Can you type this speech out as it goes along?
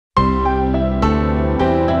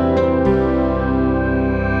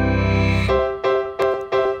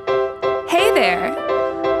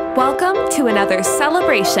another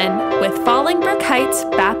celebration with Fallingbrook Heights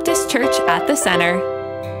Baptist Church at the Center.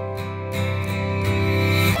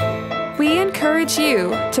 We encourage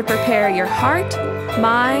you to prepare your heart,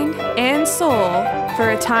 mind, and soul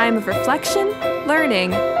for a time of reflection,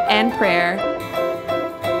 learning, and prayer.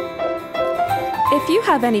 If you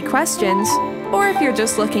have any questions, or if you're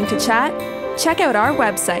just looking to chat, check out our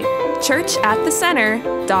website,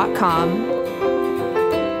 churchatthecenter.com.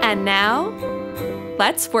 And now,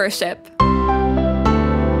 let's worship.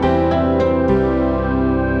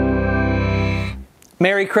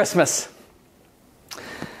 Merry Christmas.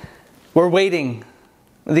 We're waiting.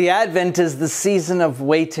 The Advent is the season of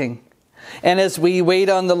waiting. And as we wait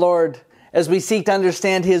on the Lord, as we seek to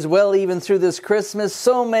understand His will even through this Christmas,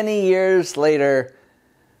 so many years later,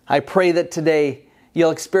 I pray that today you'll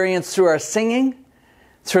experience through our singing,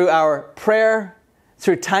 through our prayer,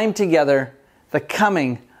 through time together, the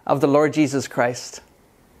coming of the Lord Jesus Christ.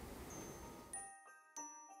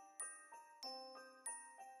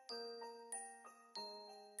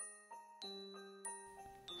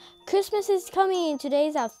 Christmas is coming.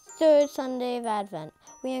 Today's our third Sunday of Advent.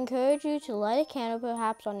 We encourage you to light a candle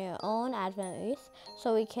perhaps on your own Advent wreath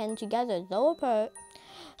so we can together, though apart,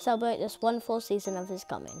 celebrate this wonderful season of His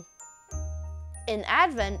coming. In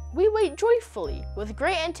Advent, we wait joyfully with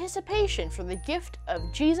great anticipation for the gift of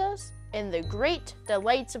Jesus and the great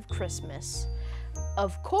delights of Christmas.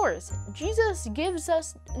 Of course, Jesus gives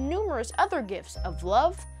us numerous other gifts of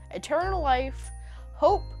love, eternal life,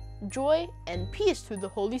 hope, joy, and peace through the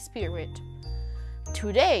Holy Spirit.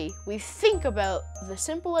 Today, we think about the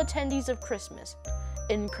simple attendees of Christmas.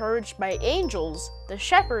 Encouraged by angels, the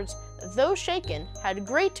shepherds, though shaken, had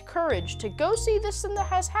great courage to go see this thing that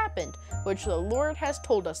has happened, which the Lord has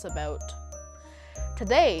told us about.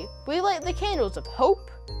 Today, we light the candles of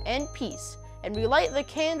hope and peace, and we light the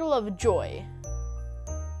candle of joy.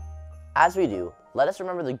 As we do, let us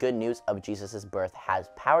remember the good news of Jesus' birth has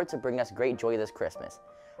power to bring us great joy this Christmas.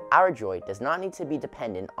 Our joy does not need to be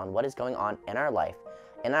dependent on what is going on in our life,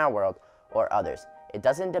 in our world, or others. It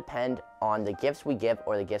doesn't depend on the gifts we give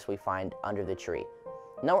or the gifts we find under the tree.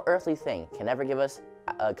 No earthly thing can ever give us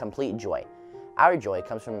a complete joy. Our joy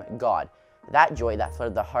comes from God. That joy that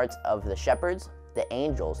flooded the hearts of the shepherds, the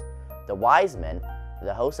angels, the wise men,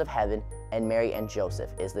 the hosts of heaven, and Mary and Joseph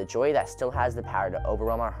is the joy that still has the power to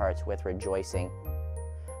overwhelm our hearts with rejoicing.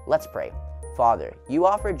 Let's pray. Father, you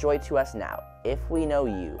offer joy to us now if we know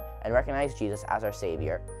you and recognize Jesus as our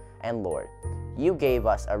Savior and Lord. You gave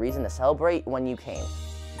us a reason to celebrate when you came.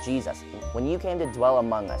 Jesus, when you came to dwell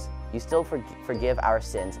among us, you still forgive our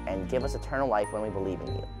sins and give us eternal life when we believe in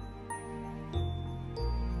you.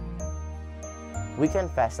 We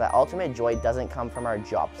confess that ultimate joy doesn't come from our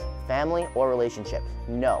jobs, family, or relationships.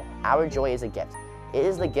 No, our joy is a gift. It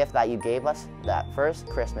is the gift that you gave us that first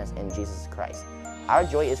Christmas in Jesus Christ. Our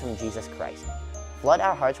joy is from Jesus Christ. Flood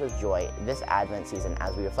our hearts with joy this Advent season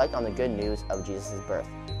as we reflect on the good news of Jesus' birth.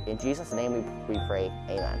 In Jesus' name we pray,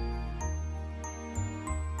 amen.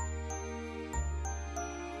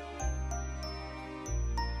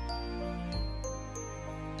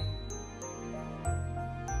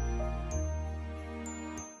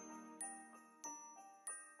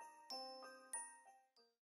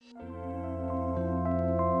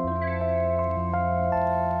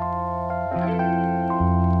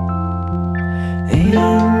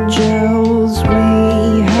 Angels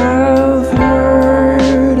we have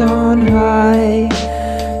heard on high,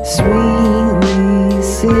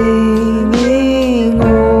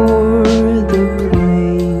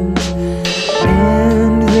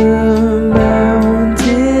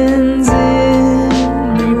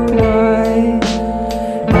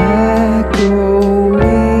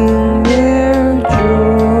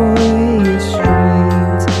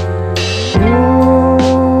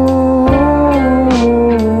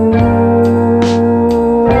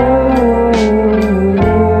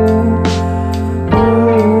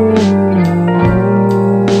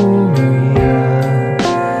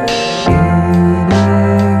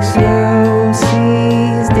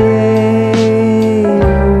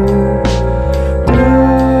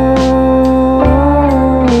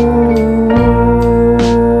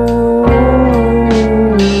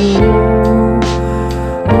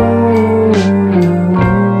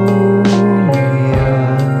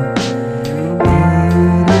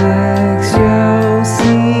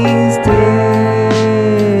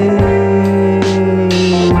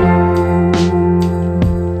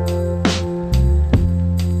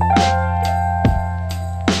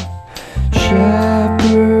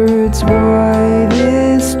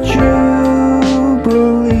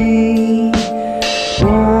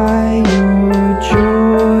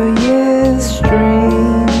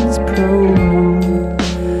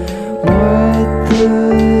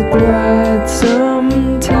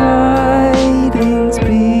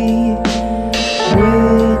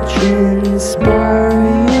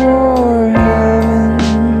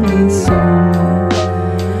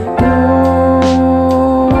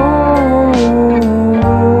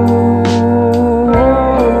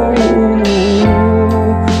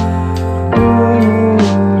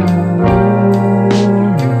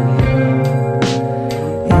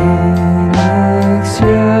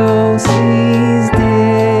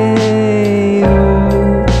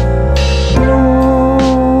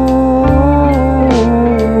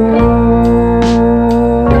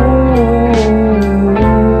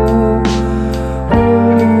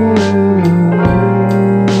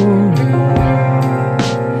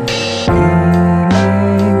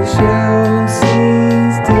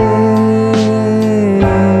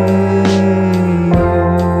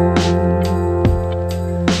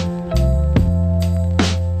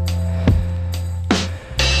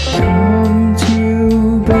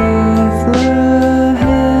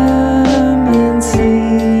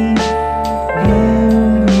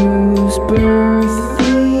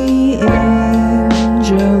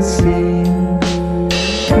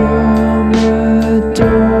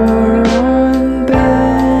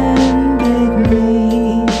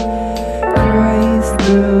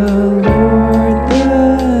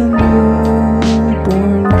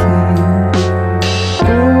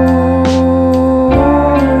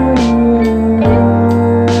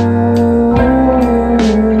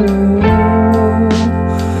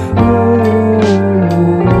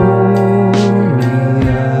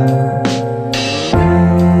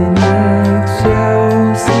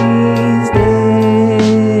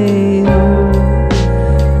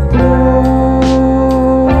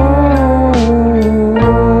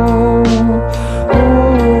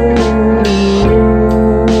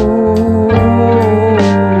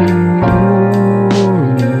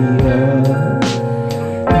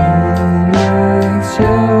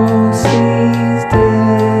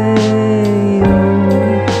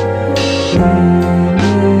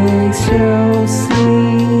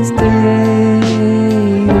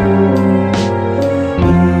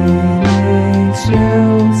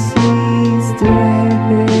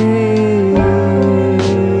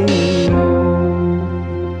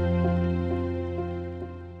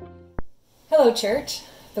 church.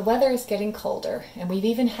 The weather is getting colder, and we've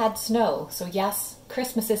even had snow, so yes,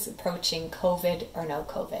 Christmas is approaching, COVID or no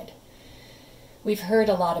COVID. We've heard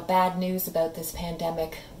a lot of bad news about this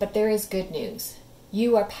pandemic, but there is good news.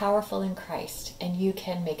 You are powerful in Christ, and you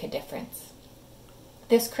can make a difference.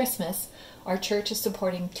 This Christmas, our church is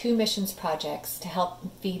supporting 2 missions projects to help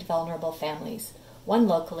feed vulnerable families, one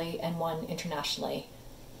locally and one internationally.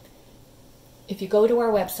 If you go to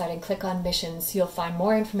our website and click on missions, you'll find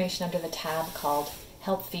more information under the tab called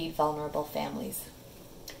Help Feed Vulnerable Families.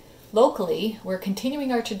 Locally, we're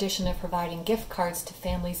continuing our tradition of providing gift cards to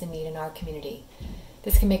families in need in our community.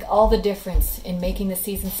 This can make all the difference in making the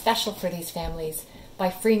season special for these families by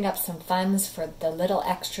freeing up some funds for the little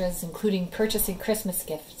extras, including purchasing Christmas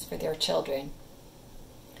gifts for their children.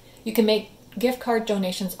 You can make gift card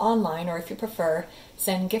donations online, or if you prefer,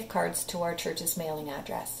 send gift cards to our church's mailing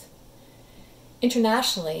address.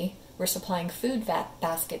 Internationally, we're supplying food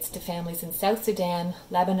baskets to families in South Sudan,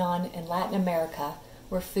 Lebanon, and Latin America,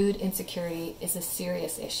 where food insecurity is a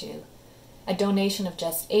serious issue. A donation of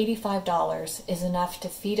just $85 is enough to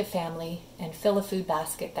feed a family and fill a food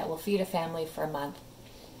basket that will feed a family for a month.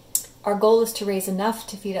 Our goal is to raise enough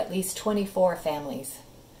to feed at least 24 families.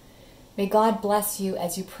 May God bless you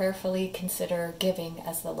as you prayerfully consider giving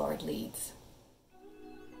as the Lord leads.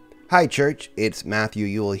 Hi church, it's Matthew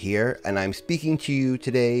Ewell here, and I'm speaking to you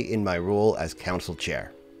today in my role as council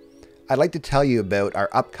chair. I'd like to tell you about our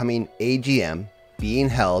upcoming AGM being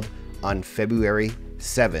held on February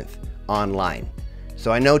 7th online.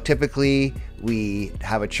 So I know typically we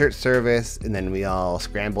have a church service and then we all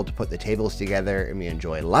scramble to put the tables together and we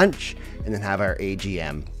enjoy lunch and then have our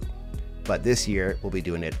AGM. But this year we'll be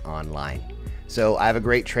doing it online. So I have a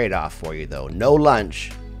great trade-off for you though. No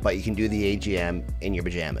lunch, but you can do the AGM in your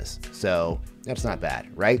pajamas. So that's not bad,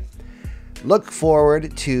 right? Look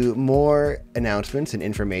forward to more announcements and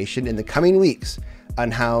information in the coming weeks on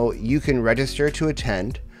how you can register to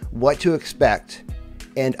attend, what to expect,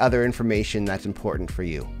 and other information that's important for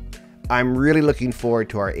you. I'm really looking forward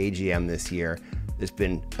to our AGM this year. It's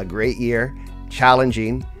been a great year,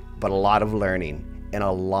 challenging, but a lot of learning and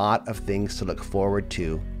a lot of things to look forward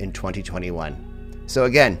to in 2021. So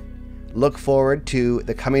again, look forward to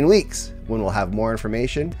the coming weeks when we'll have more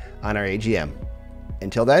information on our AGM.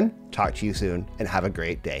 Until then, talk to you soon and have a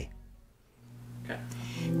great day.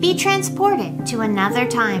 Be transported to another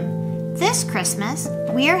time. This Christmas,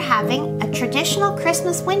 we are having a traditional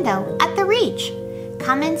Christmas window at the Reach.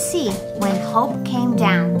 Come and see When Hope Came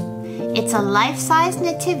Down. It's a life-size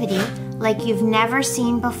nativity like you've never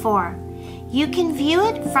seen before. You can view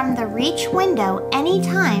it from the Reach window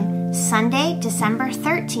anytime, Sunday, December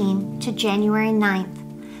 13 to January 9th.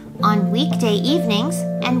 On weekday evenings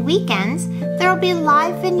and weekends, there will be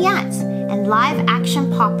live vignettes and live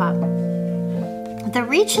action pop-up. The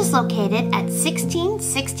Reach is located at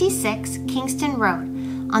 1666 Kingston Road,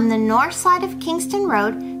 on the north side of Kingston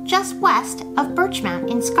Road, just west of Birchmount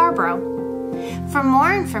in Scarborough. For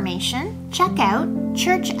more information, check out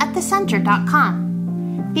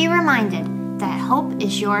churchatthecenter.com. Be reminded that hope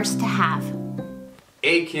is yours to have.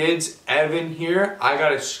 Hey kids, Evan here. I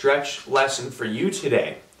got a stretch lesson for you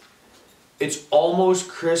today. It's almost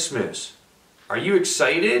Christmas. Are you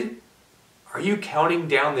excited? Are you counting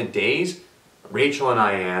down the days? Rachel and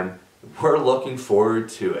I am. We're looking forward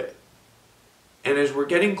to it. And as we're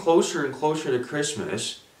getting closer and closer to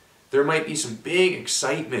Christmas, there might be some big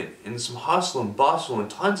excitement and some hustle and bustle and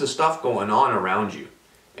tons of stuff going on around you.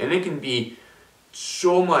 And it can be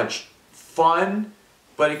so much fun,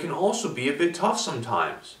 but it can also be a bit tough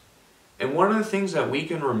sometimes. And one of the things that we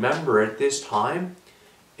can remember at this time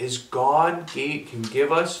is God can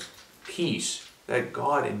give us peace. That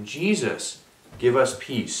God and Jesus give us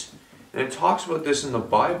peace. And it talks about this in the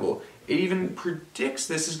Bible. It even predicts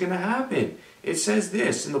this is going to happen. It says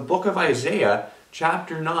this in the book of Isaiah,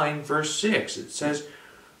 chapter 9, verse 6. It says,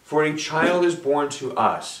 "For a child is born to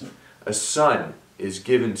us, a son is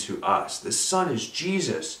given to us." The son is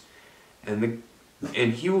Jesus.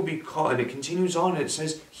 And he will be called, and it continues on, and it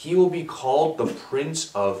says, he will be called the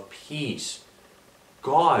Prince of Peace.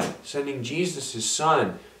 God sending Jesus, his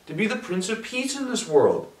son, to be the Prince of Peace in this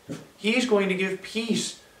world. He's going to give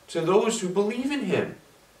peace to those who believe in him.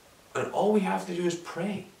 And all we have to do is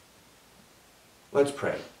pray. Let's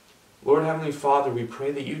pray. Lord Heavenly Father, we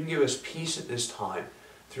pray that you can give us peace at this time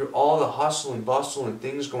through all the hustle and bustle and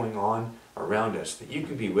things going on around us, that you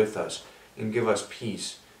can be with us and give us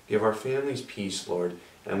peace. Give our families peace, Lord.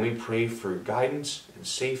 And we pray for guidance and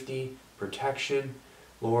safety, protection,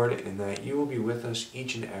 Lord, and that you will be with us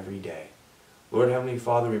each and every day. Lord Heavenly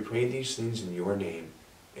Father, we pray these things in your name.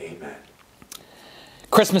 Amen.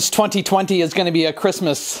 Christmas 2020 is going to be a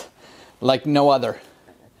Christmas like no other.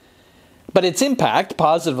 But its impact,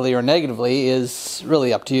 positively or negatively, is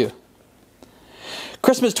really up to you.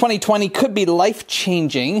 Christmas 2020 could be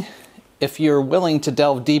life-changing if you're willing to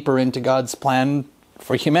delve deeper into God's plan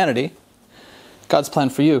for humanity, God's plan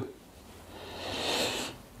for you.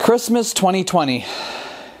 Christmas 2020.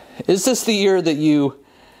 Is this the year that you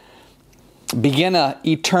begin an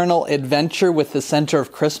eternal adventure with the center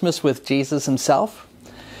of Christmas with Jesus himself?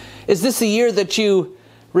 Is this the year that you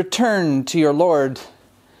return to your Lord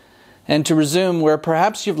and to resume where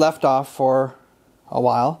perhaps you've left off for a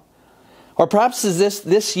while? Or perhaps is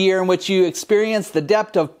this year in which you experience the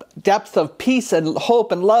depth of peace and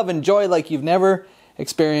hope and love and joy like you've never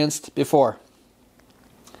experienced before?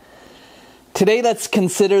 Today, let's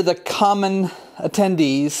consider the common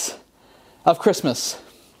attendees of Christmas,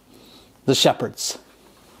 the shepherds.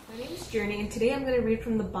 My name is Journey, and today I'm going to read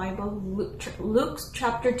from the Bible, Luke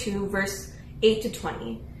chapter 2, verse 8 to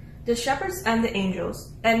 20. The shepherds and the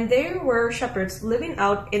angels. And there were shepherds living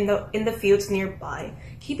out in the fields nearby,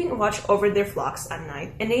 keeping watch over their flocks at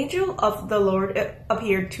night. An angel of the Lord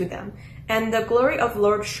appeared to them, and the glory of the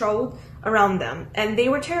Lord shone around them, and they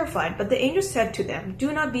were terrified. But the angel said to them,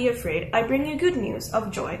 "Do not be afraid. I bring you good news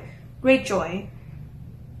of joy, great joy,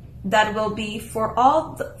 that will be for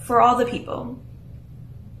all the people.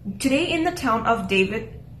 Today in the town of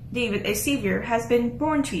David, a Savior has been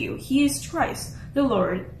born to you. He is Christ the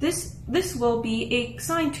Lord. This will be a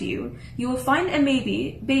sign to you. You will find a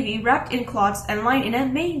baby wrapped in cloths and lying in a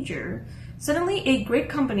manger." Suddenly a great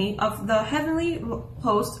company of the heavenly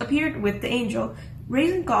host appeared with the angel,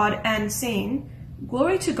 praising God and saying,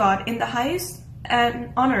 "Glory to God in the highest, and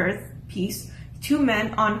on earth peace to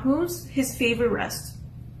men on whom his favor rests."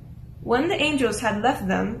 When the angels had left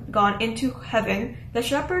them, gone into heaven, the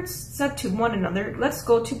shepherds said to one another, "Let's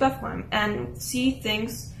go to Bethlehem and see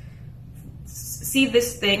this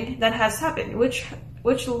thing that has happened, which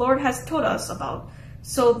the Lord has told us about."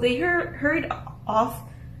 So they hurried off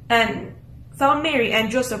and found Mary and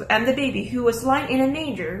Joseph and the baby, who was lying in a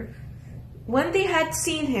manger. When they had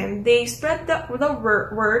seen him, they spread the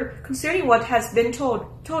word concerning what has been told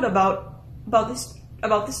about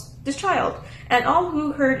this child. And all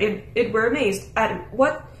who heard it were amazed at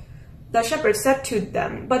what the shepherds said to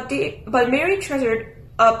them. But Mary treasured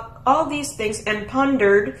up all these things and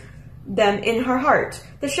pondered them in her heart.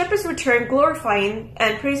 The shepherds returned, glorifying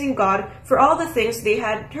and praising God for all the things they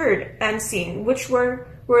had heard and seen, which were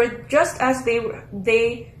just as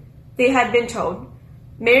they had been told.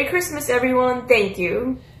 Merry Christmas, everyone. Thank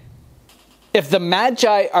you. If the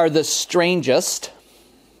Magi are the strangest,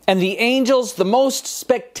 and the angels the most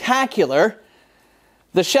spectacular,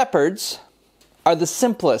 the shepherds are the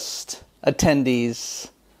simplest attendees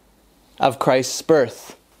of Christ's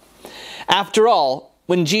birth. After all,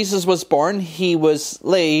 when Jesus was born, he was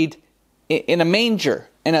laid in a manger,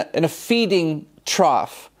 in a feeding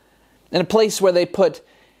trough, in a place where they put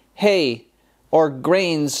hay or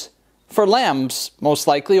grains for lambs, most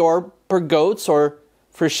likely, or for goats, or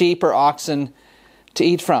for sheep or oxen to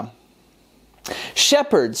eat from.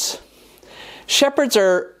 Shepherds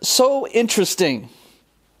are so interesting.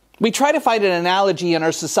 We try to find an analogy in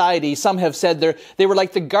our society. Some have said they were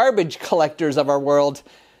like the garbage collectors of our world.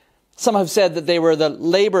 Some have said that they were the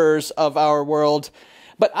laborers of our world.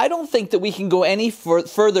 But I don't think that we can go any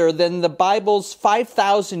further than the Bible's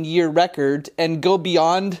 5,000-year record and go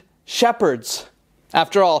beyond shepherds.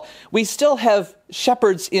 After all, we still have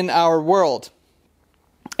shepherds in our world,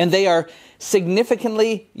 and they are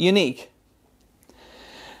significantly unique.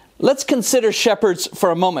 Let's consider shepherds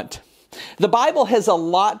for a moment. The Bible has a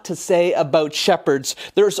lot to say about shepherds.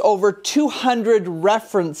 There's over 200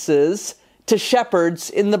 references to shepherds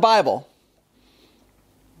in the Bible.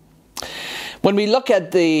 When we look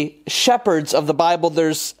at the shepherds of the Bible,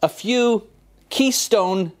 there's a few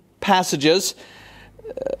keystone passages.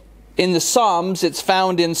 In the Psalms, it's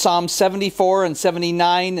found in Psalm 74 and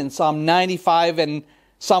 79 and Psalm 95 and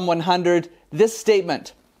Psalm 100. This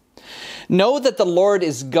statement: "Know that the Lord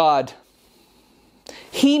is God.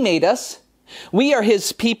 He made us. We are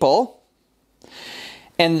his people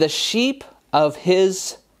and the sheep of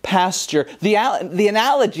his pasture." The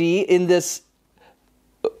analogy in this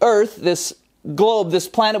earth, this globe, this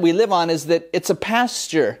planet we live on, is that it's a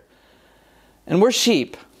pasture and we're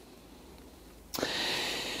sheep.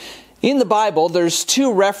 In the Bible, there's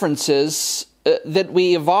two references that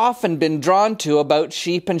we have often been drawn to about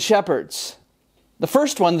sheep and shepherds. The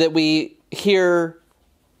first one that we hear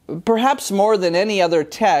perhaps more than any other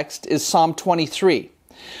text is Psalm 23.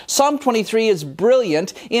 Psalm 23 is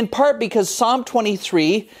brilliant in part because Psalm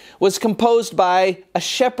 23 was composed by a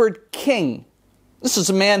shepherd king. This is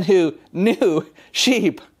a man who knew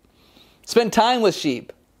sheep. spent time with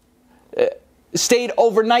sheep, stayed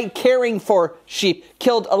overnight caring for sheep,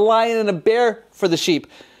 killed a lion and a bear for the sheep.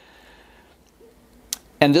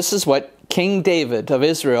 And this is what King David of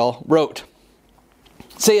Israel wrote.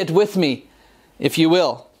 Say it with me, if you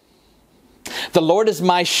will. The Lord is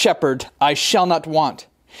my shepherd, I shall not want.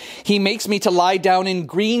 He makes me to lie down in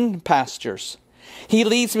green pastures. He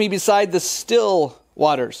leads me beside the still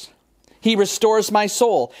waters. He restores my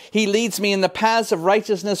soul. He leads me in the paths of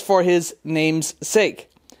righteousness for his name's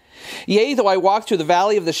sake. Yea, though I walk through the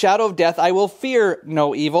valley of the shadow of death, I will fear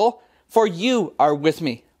no evil, for you are with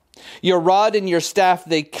me. Your rod and your staff,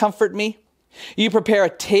 they comfort me. You prepare a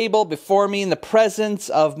table before me in the presence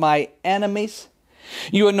of my enemies.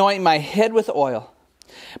 You anoint my head with oil.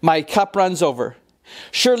 My cup runs over.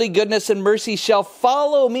 Surely goodness and mercy shall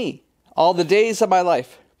follow me all the days of my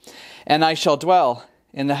life, and I shall dwell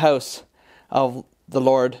in the house of the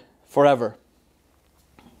Lord forever.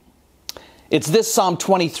 It's this Psalm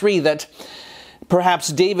 23 that perhaps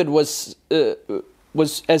David was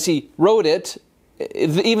as he wrote it,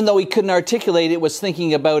 even though he couldn't articulate it, was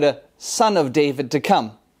thinking about a son of David to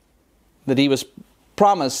come, that he was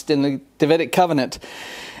promised in the Davidic covenant.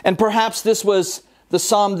 And perhaps this was the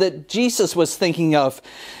psalm that Jesus was thinking of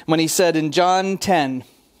when he said in John 10,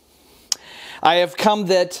 I have come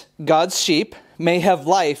that God's sheep may have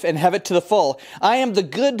life and have it to the full. I am the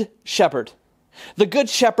good shepherd. The good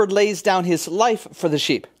shepherd lays down his life for the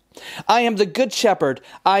sheep. I am the good shepherd.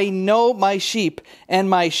 I know my sheep, and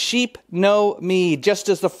my sheep know me, just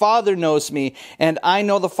as the Father knows me, and I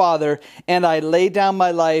know the Father, and I lay down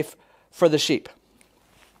my life for the sheep.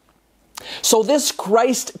 So this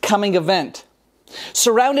Christ coming event,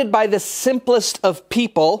 surrounded by the simplest of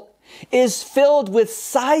people, is filled with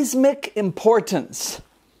seismic importance.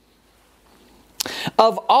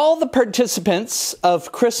 Of all the participants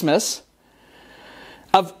of Christmas,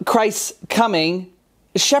 of Christ's coming,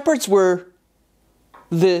 shepherds were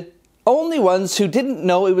the only ones who didn't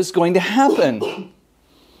know it was going to happen.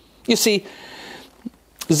 You see,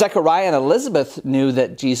 Zechariah and Elizabeth knew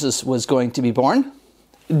that Jesus was going to be born.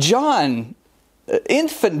 John,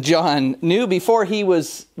 infant John, knew before he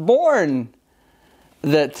was born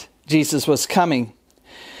that Jesus was coming.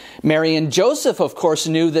 Mary and Joseph, of course,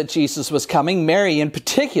 knew that Jesus was coming. Mary in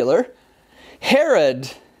particular.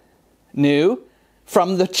 Herod knew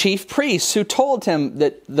from the chief priests who told him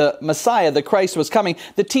that the Messiah, the Christ, was coming.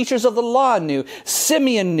 The teachers of the law knew.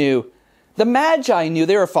 Simeon knew. The Magi knew.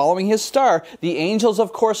 They were following his star. The angels,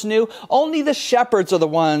 of course, knew. Only the shepherds are the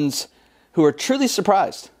ones who were truly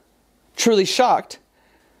surprised, truly shocked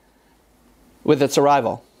with its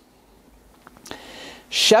arrival.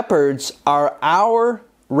 Shepherds are our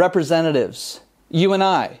representatives. You and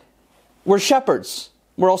I. We're shepherds.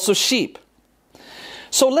 We're also sheep.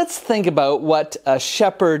 So let's think about what a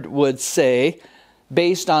shepherd would say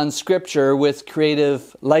based on Scripture with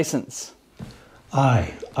creative license.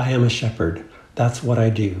 I am a shepherd. That's what I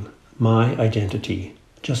do. My identity.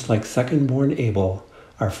 Just like second-born Abel,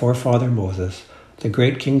 our forefather Moses, the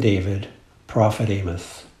great King David, prophet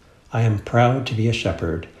Amos. I am proud to be a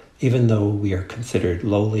shepherd, even though we are considered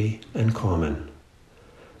lowly and common.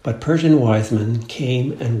 But Persian wise men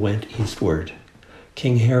came and went eastward.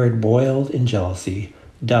 King Herod boiled in jealousy,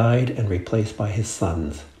 died and replaced by his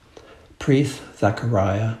sons. Priests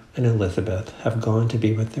Zechariah and Elizabeth have gone to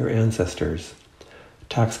be with their ancestors.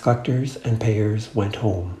 Tax collectors and payers went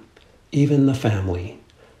home. Even the family,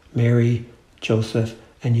 Mary, Joseph,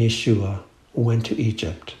 and Yeshua, went to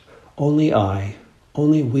Egypt. Only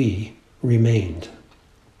we remained.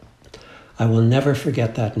 I will never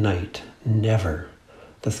forget that night, never.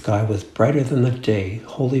 The sky was brighter than the day.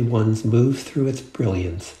 Holy ones moved through its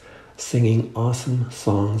brilliance, singing awesome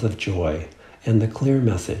songs of joy, and the clear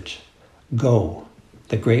message, go,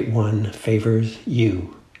 the Great One favors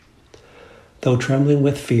you. Though trembling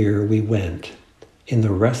with fear, we went. In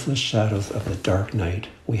the restless shadows of the dark night,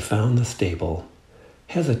 we found the stable,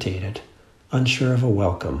 hesitated, unsure of a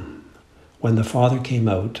welcome. When the Father came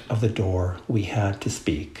out of the door, we had to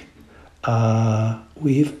speak.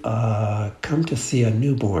 We've come to see a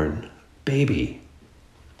newborn baby.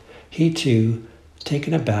 He too,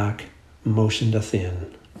 taken aback, motioned us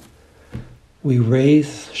in. We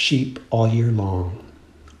raise sheep all year long.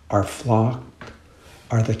 Our flock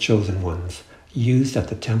are the chosen ones, used at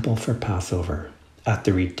the temple for Passover, at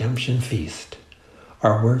the redemption feast.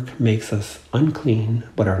 Our work makes us unclean,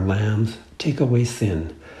 but our lambs take away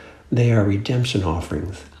sin. They are redemption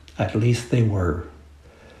offerings, at least they were.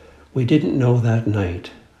 We didn't know that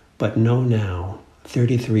night, but know now,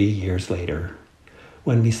 33 years later.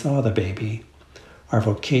 When we saw the baby, our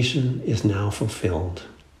vocation is now fulfilled.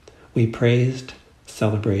 We praised,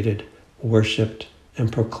 celebrated, worshipped,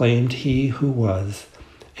 and proclaimed He who was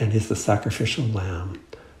and is the sacrificial Lamb,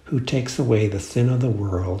 who takes away the sin of the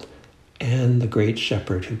world, and the great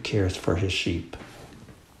shepherd who cares for his sheep.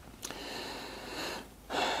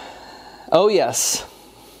 Oh yes,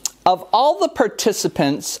 of all the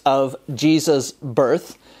participants of Jesus'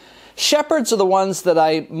 birth, shepherds are the ones that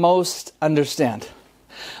I most understand.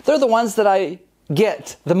 They're the ones that I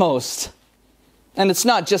get the most. And it's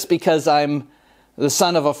not just because I'm the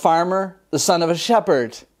son of a farmer, the son of a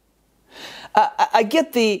shepherd. I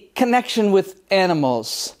get the connection with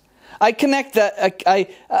animals. I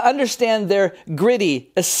understand their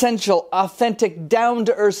gritty, essential, authentic,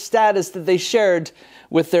 down-to-earth status that they shared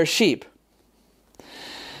with their sheep.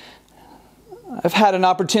 I've had an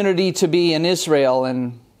opportunity to be in Israel,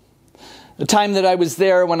 and the time that I was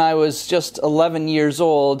there when I was just 11 years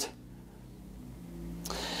old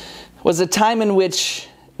was a time in which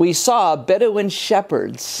we saw Bedouin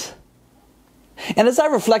shepherds. And as I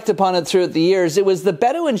reflect upon it throughout the years, it was the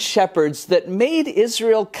Bedouin shepherds that made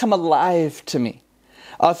Israel come alive to me,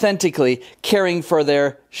 authentically caring for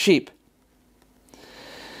their sheep.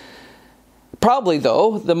 Probably,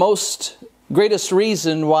 though, the greatest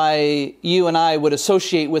reason why you and I would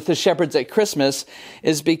associate with the shepherds at Christmas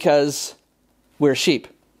is because we're sheep.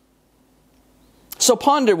 So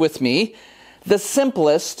ponder with me the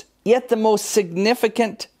simplest, yet the most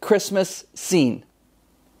significant Christmas scene.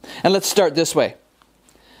 And let's start this way.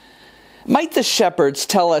 Might the shepherds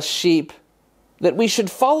tell us sheep that we should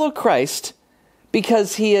follow Christ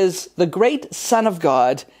because He is the great Son of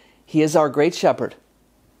God? He is our great shepherd.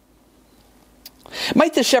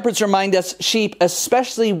 Might the shepherds remind us sheep,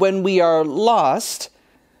 especially when we are lost,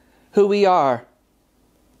 who we are?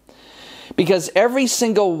 Because every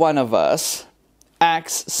single one of us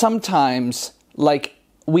acts sometimes like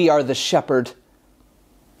we are the shepherd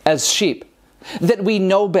as sheep. That we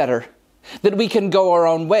know better, that we can go our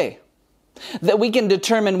own way, that we can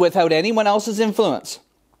determine without anyone else's influence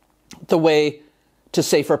the way to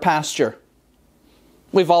safer pasture.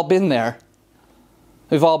 We've all been there.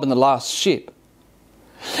 We've all been the lost sheep.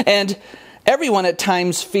 And everyone at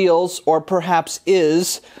times feels, or perhaps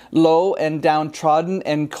is, low and downtrodden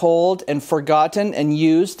and cold and forgotten and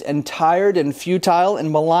used and tired and futile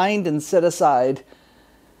and maligned and set aside.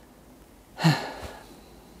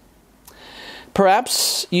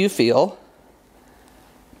 Perhaps you feel,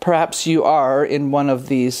 perhaps you are in one of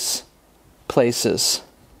these places,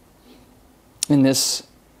 in this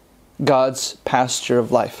God's pasture of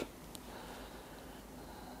life.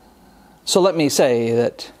 So let me say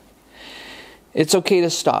that it's okay to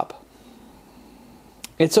stop.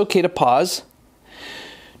 It's okay to pause,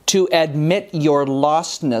 to admit your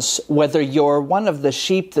lostness, whether you're one of the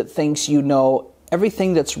sheep that thinks you know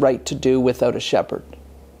everything that's right to do without a shepherd.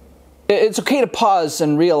 It's okay to pause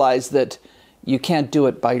and realize that you can't do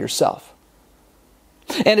it by yourself.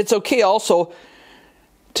 And it's okay also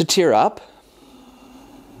to tear up,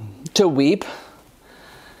 to weep,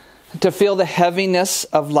 to feel the heaviness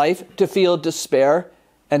of life, to feel despair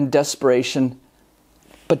and desperation.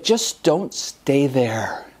 But just don't stay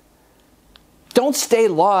there. Don't stay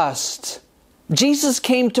lost. Jesus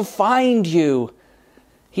came to find you.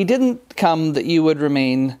 He didn't come that you would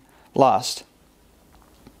remain lost.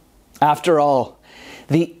 After all,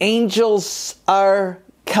 the angels are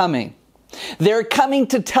coming. They're coming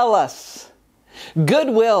to tell us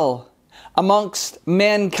goodwill amongst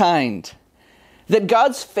mankind, that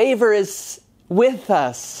God's favor is with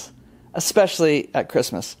us, especially at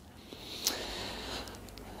Christmas.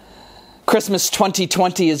 Christmas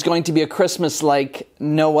 2020 is going to be a Christmas like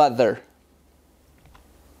no other.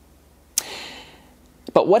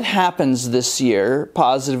 But what happens this year,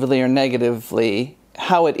 positively or negatively,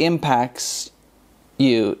 how it impacts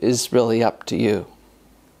you is really up to you.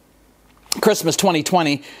 Christmas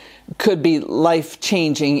 2020 could be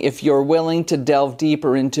life-changing if you're willing to delve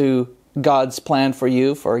deeper into God's plan for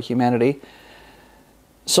you, for humanity.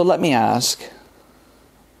 So let me ask,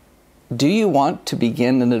 do you want to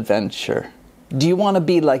begin an adventure? Do you want to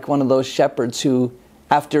be like one of those shepherds who,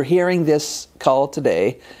 after hearing this call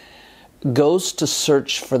today, goes to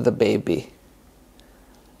search for the baby?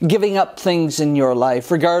 Giving up things in your life,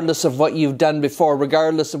 regardless of what you've done before,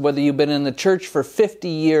 regardless of whether you've been in the church for 50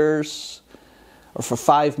 years or for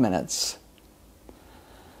 5 minutes.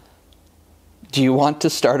 Do you want to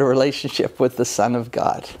start a relationship with the Son of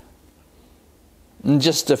God? In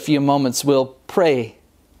just a few moments, we'll pray.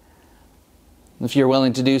 If you're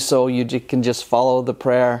willing to do so, you can just follow the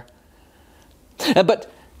prayer.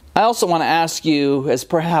 But I also want to ask you, as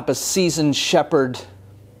perhaps a seasoned shepherd,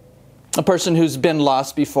 a person who's been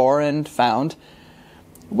lost before and found,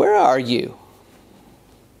 where are you?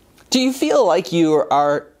 Do you feel like you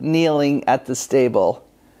are kneeling at the stable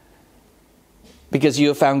because you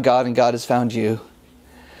have found God and God has found you?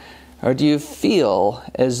 Or do you feel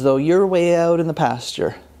as though you're way out in the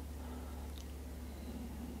pasture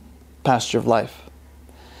of life?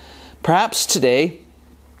 Perhaps today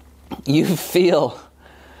you feel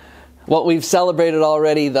what we've celebrated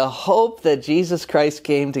already, the hope that Jesus Christ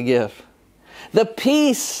came to give, the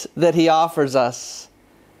peace that he offers us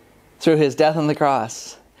through his death on the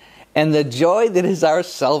cross, and the joy that is our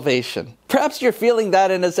salvation. Perhaps you're feeling that,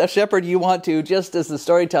 and as a shepherd you want to, just as the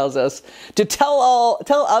story tells us, to tell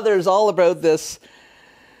others all about this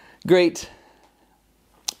great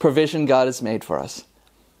provision God has made for us.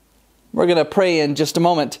 We're going to pray in just a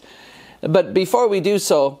moment. But before we do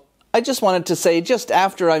so, I just wanted to say, just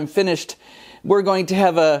after I'm finished, we're going to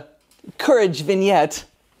have a courage vignette.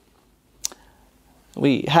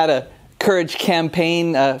 We had a courage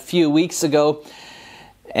campaign a few weeks ago,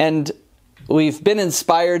 and we've been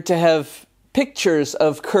inspired to have pictures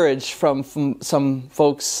of courage from some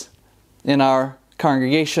folks in our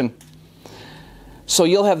congregation. So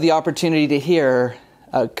you'll have the opportunity to hear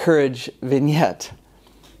a courage vignette.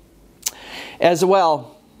 As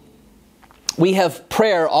well, we have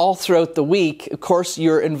prayer all throughout the week. Of course,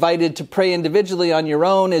 you're invited to pray individually on your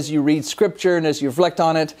own as you read Scripture and as you reflect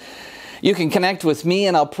on it. You can connect with me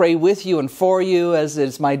and I'll pray with you and for you, as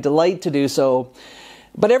it's my delight to do so.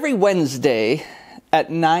 But every Wednesday at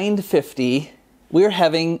 9:50, we're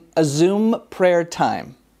having a Zoom prayer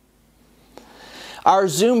time. Our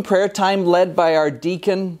Zoom prayer time, led by our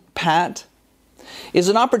deacon, Pat, is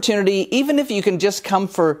an opportunity, even if you can just come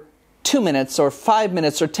for 2 minutes or 5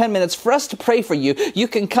 minutes or 10 minutes, for us to pray for you. You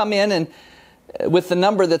can come in and with the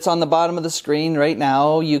number that's on the bottom of the screen right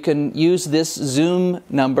now, you can use this Zoom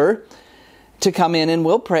number to come in and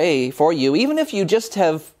we'll pray for you. Even if you just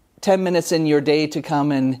have 10 minutes in your day to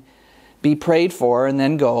come and be prayed for and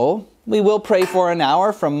then go. We will pray for an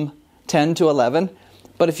hour from 10 to 11.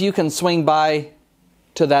 But if you can swing by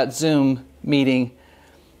to that Zoom meeting,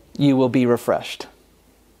 you will be refreshed.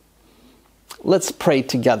 Let's pray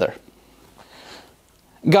together.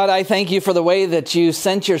 God, I thank you for the way that you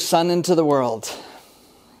sent your Son into the world.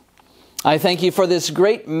 I thank you for this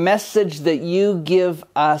great message that you give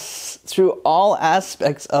us through all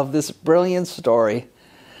aspects of this brilliant story.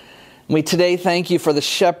 We today thank you for the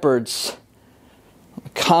shepherds, the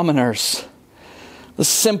commoners, the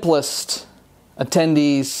simplest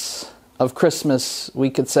attendees of Christmas, we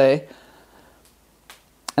could say.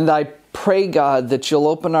 And I pray, God, that you'll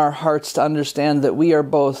open our hearts to understand that we are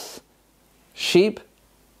both sheep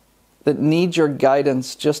that need your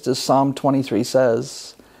guidance, just as Psalm 23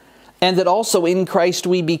 says. And that also in Christ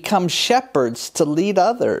we become shepherds to lead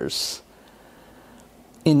others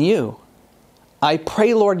in you. I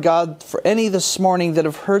pray, Lord God, for any this morning that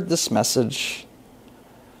have heard this message.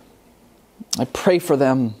 I pray for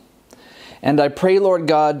them. And I pray, Lord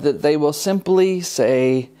God, that they will simply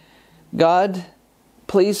say, God,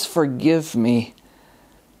 please forgive me.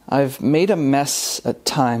 I've made a mess at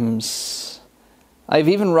times. I've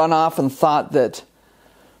even run off and thought that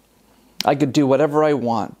I could do whatever I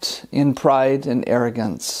want in pride and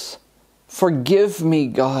arrogance. Forgive me,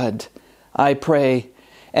 God, I pray,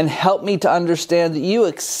 and help me to understand that you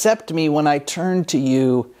accept me when I turn to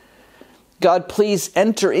you. God, please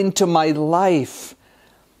enter into my life,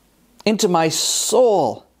 into my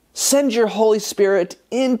soul. Send your Holy Spirit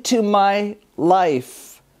into my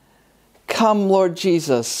life. Come, Lord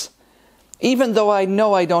Jesus. Even though I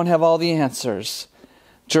know I don't have all the answers,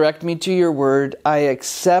 direct me to your word. I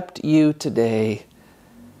accept you today.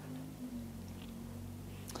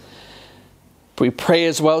 We pray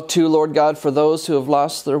as well too, Lord God, for those who have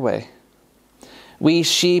lost their way. We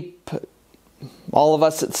sheep, all of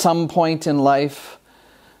us at some point in life,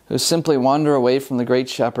 who simply wander away from the great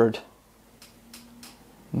shepherd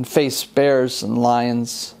and face bears and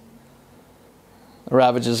lions, the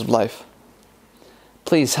ravages of life.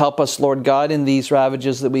 Please help us, Lord God, in these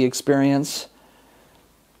ravages that we experience.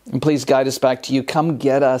 And please guide us back to you. Come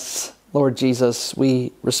get us, Lord Jesus.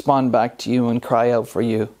 We respond back to you and cry out for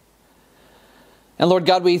you. And Lord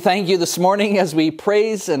God, we thank you this morning as we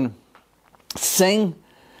praise and sing.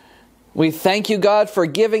 We thank you, God, for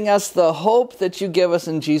giving us the hope that you give us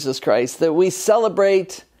in Jesus Christ, that we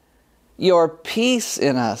celebrate your peace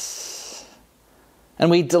in us.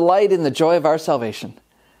 And we delight in the joy of our salvation.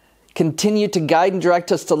 Continue to guide and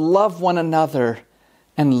direct us to love one another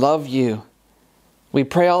and love you. We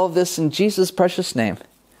pray all of this in Jesus' precious name.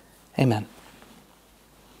 Amen.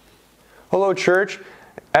 Hello, church.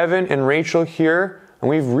 Evan and Rachel here. and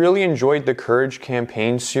we've really enjoyed the Courage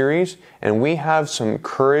campaign series, and we have some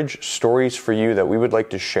courage stories for you that we would like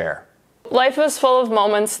to share. Life is full of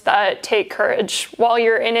moments that take courage. While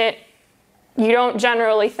you're in it, you don't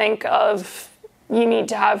generally think of you need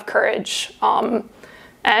to have courage.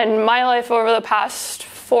 And my life over the past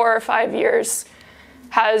 4 or 5 years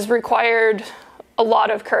has required a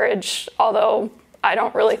lot of courage, although I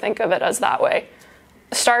don't really think of it as that way.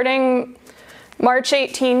 Starting March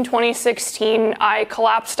 18, 2016, I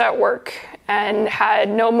collapsed at work and had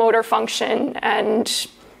no motor function and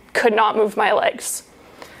could not move my legs.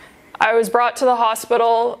 I was brought to the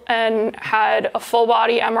hospital and had a full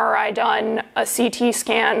body MRI done, a CT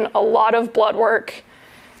scan, a lot of blood work,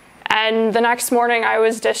 and the next morning I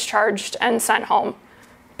was discharged and sent home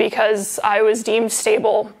because I was deemed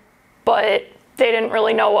stable, but they didn't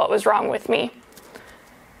really know what was wrong with me.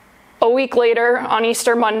 A week later, on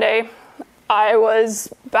Easter Monday, I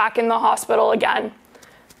was back in the hospital again.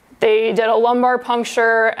 They did a lumbar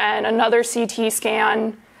puncture and another CT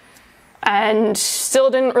scan and still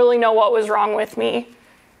didn't really know what was wrong with me.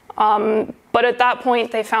 But at that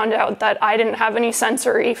point, they found out that I didn't have any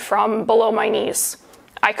sensory from below my knees.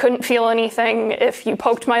 I couldn't feel anything. If you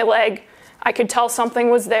poked my leg, I could tell something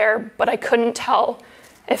was there, but I couldn't tell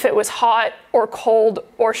if it was hot or cold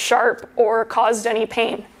or sharp or caused any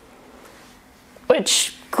pain,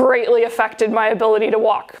 which greatly affected my ability to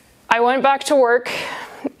walk. I went back to work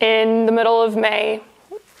in the middle of May,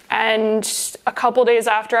 and a couple days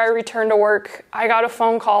after I returned to work, I got a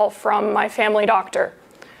phone call from my family doctor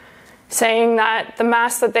saying that the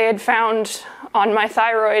mass that they had found on my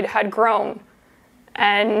thyroid had grown,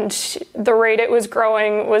 and the rate it was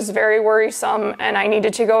growing was very worrisome, and I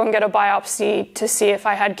needed to go and get a biopsy to see if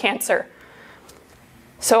I had cancer.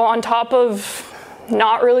 So on top of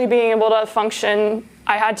not really being able to function,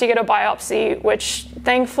 I had to get a biopsy, which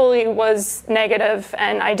thankfully was negative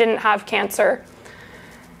and I didn't have cancer.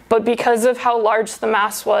 But because of how large the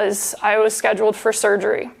mass was, I was scheduled for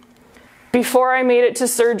surgery. Before I made it to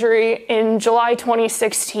surgery in July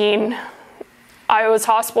 2016, I was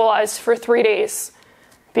hospitalized for 3 days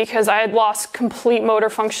because I had lost complete motor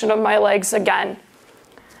function of my legs again.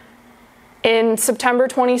 In September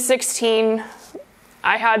 2016,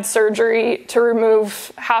 I had surgery to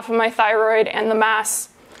remove half of my thyroid and the mass,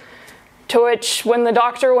 to which when the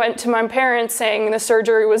doctor went to my parents saying the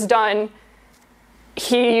surgery was done,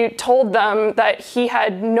 he told them that he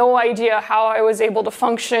had no idea how I was able to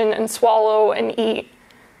function and swallow and eat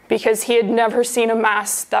because he had never seen a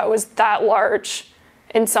mass that was that large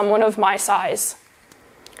in someone of my size.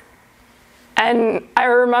 And I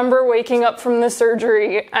remember waking up from the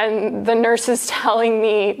surgery and the nurses telling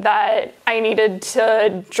me that I needed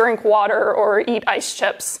to drink water or eat ice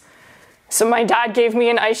chips. So my dad gave me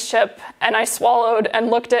an ice chip and I swallowed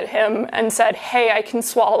and looked at him and said, "Hey, I can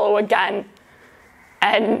swallow again,"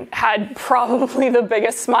 and had probably the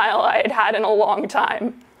biggest smile I had had in a long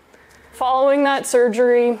time. Following that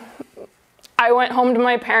surgery, I went home to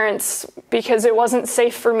my parents because it wasn't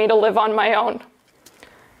safe for me to live on my own.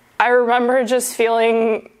 I remember just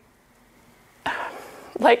feeling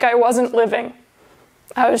like I wasn't living.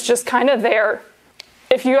 I was just kind of there.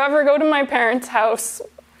 If you ever go to my parents' house,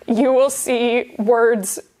 you will see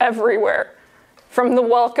words everywhere, from the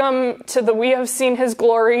welcome to the "we have seen his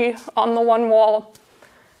glory" on the one wall.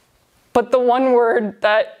 But the one word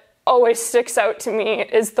that always sticks out to me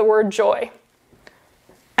is the word joy.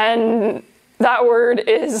 And that word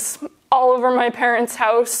is all over my parents'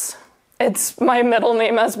 house. It's my middle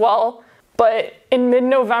name as well. But in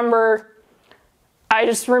mid-November, I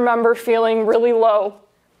just remember feeling really low.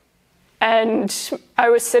 And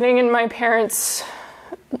I was sitting in my parents'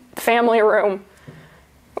 family room,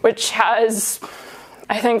 which has,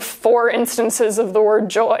 I think, 4 instances of the word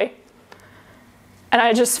joy. And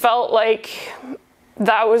I just felt like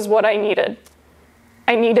that was what I needed.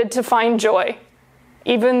 I needed to find joy.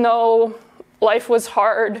 Even though life was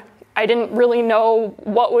hard, I didn't really know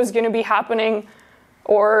what was going to be happening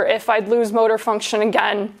or if I'd lose motor function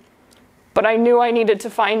again, but I knew I needed to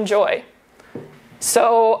find joy.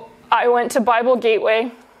 So I went to Bible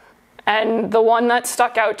Gateway, and the one that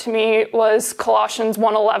stuck out to me was Colossians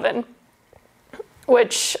 1:11,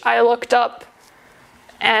 which I looked up,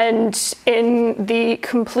 and in the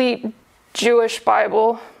Complete Jewish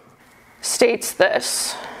Bible states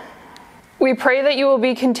this: "We pray that you will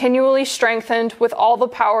be continually strengthened with all the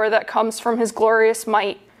power that comes from his glorious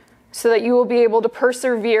might, so that you will be able to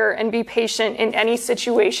persevere and be patient in any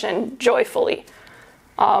situation joyfully."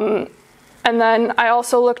 And then I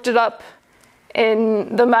also looked it up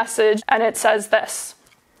in the Message, and it says this: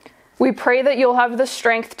 "We pray that you'll have the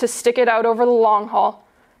strength to stick it out over the long haul,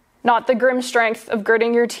 not the grim strength of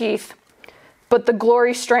gritting your teeth, but the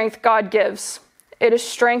glory strength God gives. It is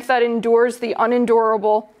strength that endures the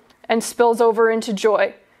unendurable and spills over into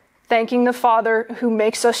joy, thanking the Father who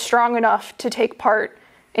makes us strong enough to take part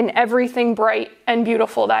in everything bright and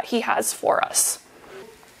beautiful that He has for us.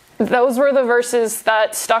 Those were the verses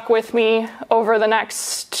that stuck with me over the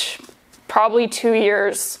next probably 2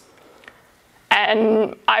 years,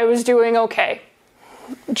 and I was doing okay.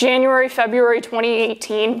 January, February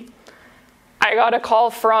 2018, I got a call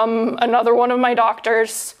from another one of my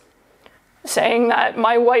doctors saying that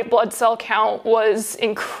my white blood cell count was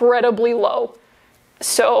incredibly low.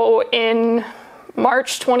 So in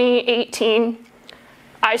March 2018,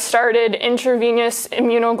 I started intravenous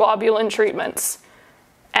immunoglobulin treatments,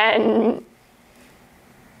 and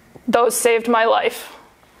those saved my life.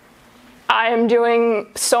 I am doing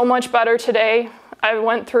so much better today. I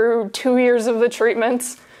went through 2 years of the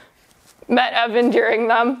treatments, met Evan during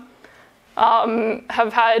them,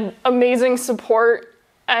 have had amazing support,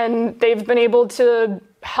 and they've been able to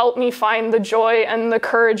help me find the joy and the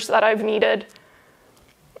courage that I've needed.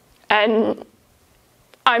 And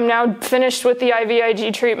I'm now finished with the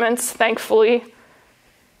IVIG treatments, thankfully,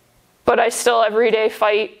 but I still every day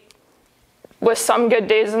fight with some good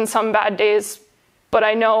days and some bad days. But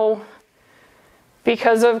I know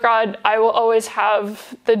because of God, I will always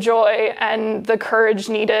have the joy and the courage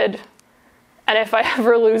needed. And if I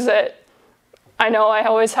ever lose it, I know I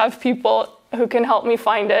always have people who can help me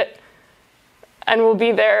find it and will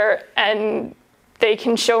be there, and they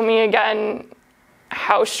can show me again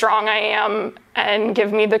how strong I am and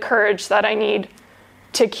give me the courage that I need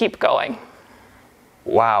to keep going.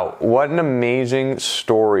 Wow, what an amazing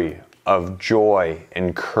story of joy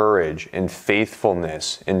and courage and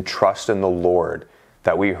faithfulness and trust in the Lord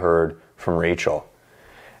that we heard from Rachel.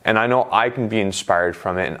 And I know I can be inspired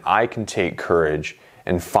from it, and I can take courage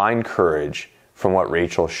and find courage from what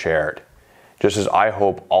Rachel shared, just as I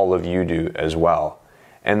hope all of you do as well.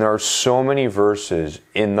 And there are so many verses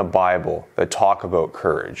in the Bible that talk about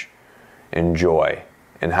courage and joy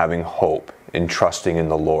and having hope and trusting in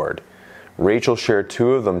the Lord. Rachel shared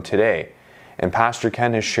 2 of them today, and Pastor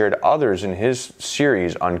Ken has shared others in his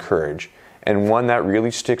series on courage. And one that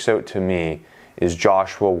really sticks out to me is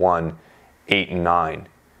Joshua 1:8 and 9.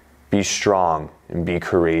 Be strong and be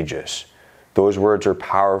courageous. Those words are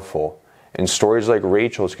powerful, and stories like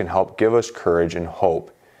Rachel's can help give us courage and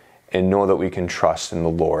hope, and know that we can trust in the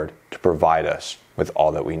Lord to provide us with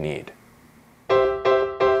all that we need.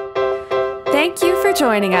 Thank you for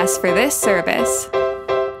joining us for this service.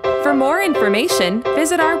 For more information,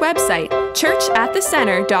 visit our website,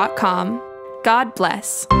 churchatthecenter.com. God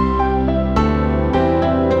bless.